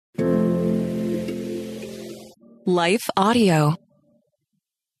Life Audio.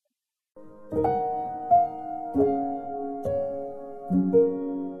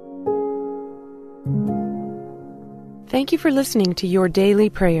 Thank you for listening to Your Daily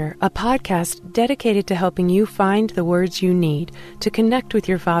Prayer, a podcast dedicated to helping you find the words you need to connect with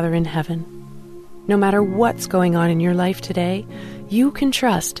your Father in heaven. No matter what's going on in your life today, you can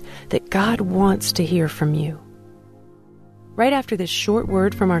trust that God wants to hear from you. Right after this short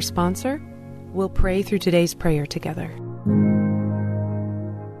word from our sponsor, we'll pray through today's prayer together.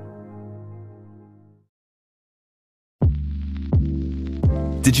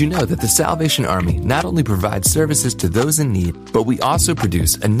 Did you know that the Salvation Army not only provides services to those in need, but we also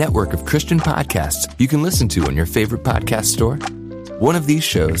produce a network of Christian podcasts you can listen to on your favorite podcast store? One of these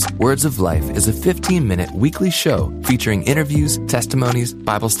shows, Words of Life, is a 15-minute weekly show featuring interviews, testimonies,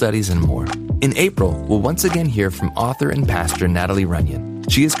 Bible studies, and more. In April, we'll once again hear from author and pastor Natalie Runyon.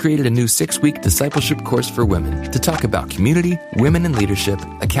 She has created a new 6-week discipleship course for women to talk about community, women in leadership,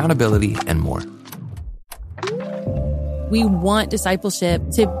 accountability, and more. We want discipleship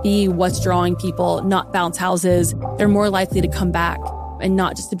to be what's drawing people, not bounce houses. They're more likely to come back and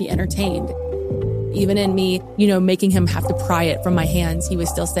not just to be entertained. Even in me, making him have to pry it from my hands, he was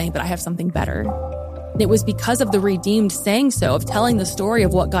still saying, but I have something better. It was because of the redeemed saying so, of telling the story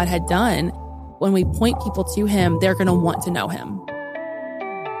of what God had done. When we point people to him, they're going to want to know him.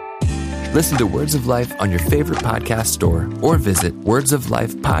 Listen to Words of Life on your favorite podcast store or visit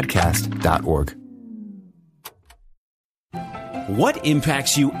wordsoflifepodcast.org. What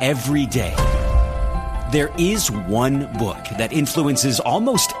impacts you every day? There is one book that influences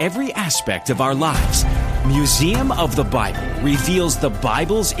almost every aspect of our lives. Museum of the Bible reveals the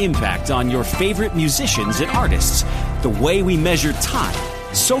Bible's impact on your favorite musicians and artists, the way we measure time,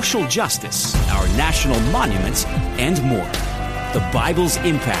 social justice, our national monuments, and more. The Bible's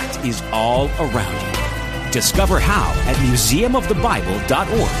impact is all around you. Discover how at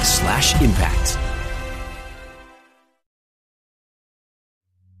museumofthebible.org/impact.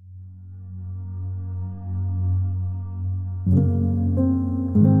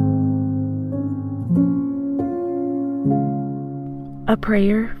 A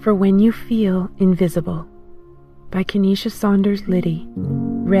Prayer for When You Feel Invisible by Kenesha Saunders Liddy,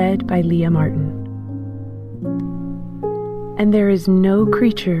 read by Leah Martin. And there is no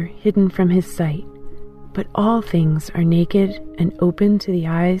creature hidden from his sight, but all things are naked and open to the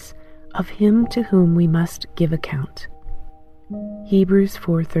eyes of him to whom we must give account. Hebrews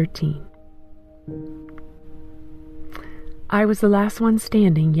 4:13. I was the last one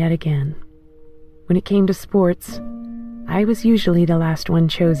standing yet again. When it came to sports, I was usually the last one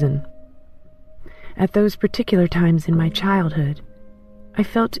chosen. At those particular times in my childhood, I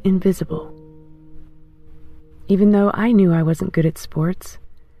felt invisible. Even though I knew I wasn't good at sports,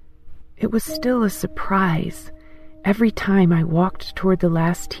 it was still a surprise every time I walked toward the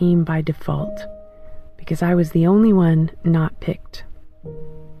last team by default, because I was the only one not picked.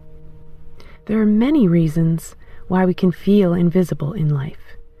 There are many reasons why we can feel invisible in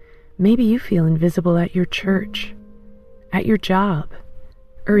life. Maybe you feel invisible at your church, at your job,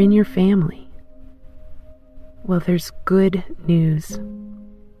 or in your family. Well, there's good news.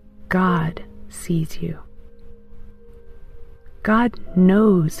 God sees you. God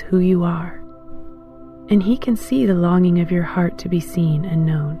knows who you are, and he can see the longing of your heart to be seen and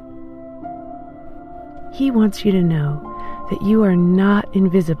known. He wants you to know that you are not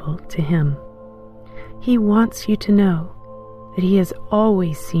invisible to him. He wants you to know that he has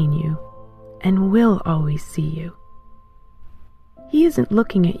always seen you and will always see you. He isn't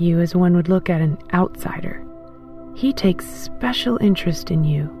looking at you as one would look at an outsider. He takes special interest in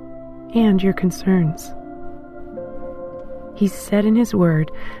you and your concerns. He said in his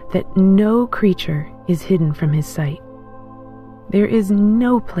word that no creature is hidden from his sight. There is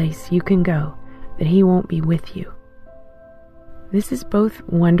no place you can go that he won't be with you. This is both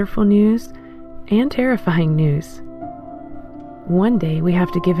wonderful news and terrifying news. One day we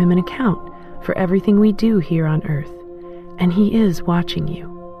have to give him an account for everything we do here on earth. And he is watching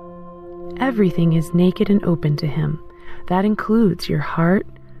you. Everything is naked and open to him. That includes your heart,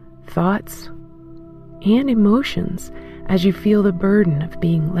 thoughts, and emotions as you feel the burden of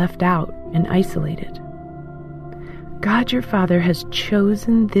being left out and isolated. God your Father has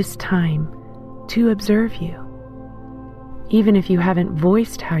chosen this time to observe you. Even if you haven't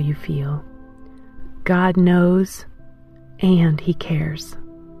voiced how you feel, God knows and he cares.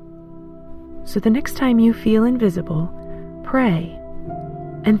 So the next time you feel invisible, pray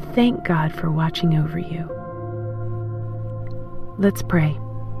and thank God for watching over you. Let's pray.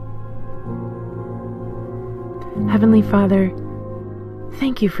 Heavenly Father,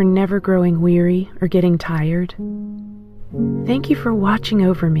 Thank you for never growing weary or getting tired. Thank you for watching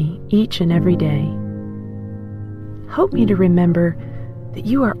over me each and every day. Help me to remember that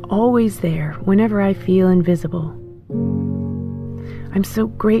you are always there whenever I feel invisible. I'm so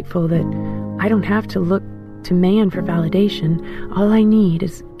grateful that I don't have to look to man for validation. All I need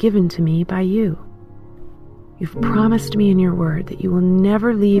is given to me by you. You've promised me in your word that you will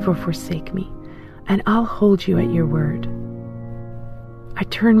never leave or forsake me, and I'll hold you at your word. I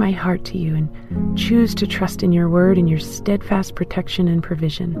turn my heart to you and choose to trust in your word and your steadfast protection and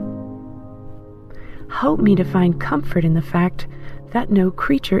provision. Help me to find comfort in the fact that no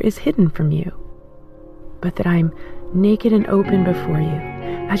creature is hidden from you, but that I'm naked and open before you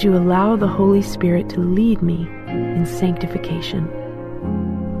as you allow the Holy Spirit to lead me in sanctification.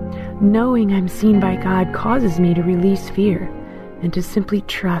 Knowing I'm seen by God causes me to release fear and to simply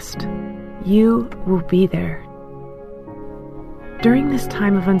trust you will be there. During this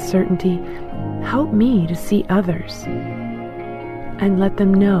time of uncertainty, help me to see others and let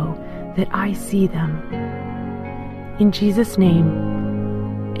them know that I see them. In Jesus'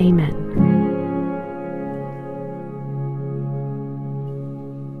 name, amen.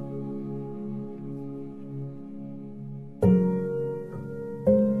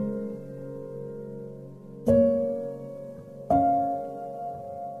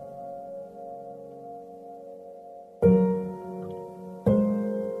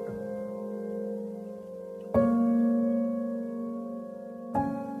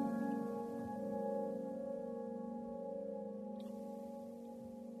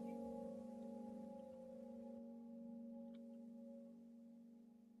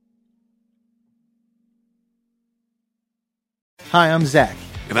 Hi, I'm Zach.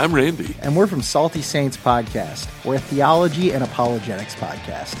 And I'm Randy. And we're from Salty Saints Podcast. We're a theology and apologetics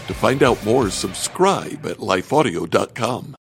podcast. To find out more, subscribe at lifeaudio.com.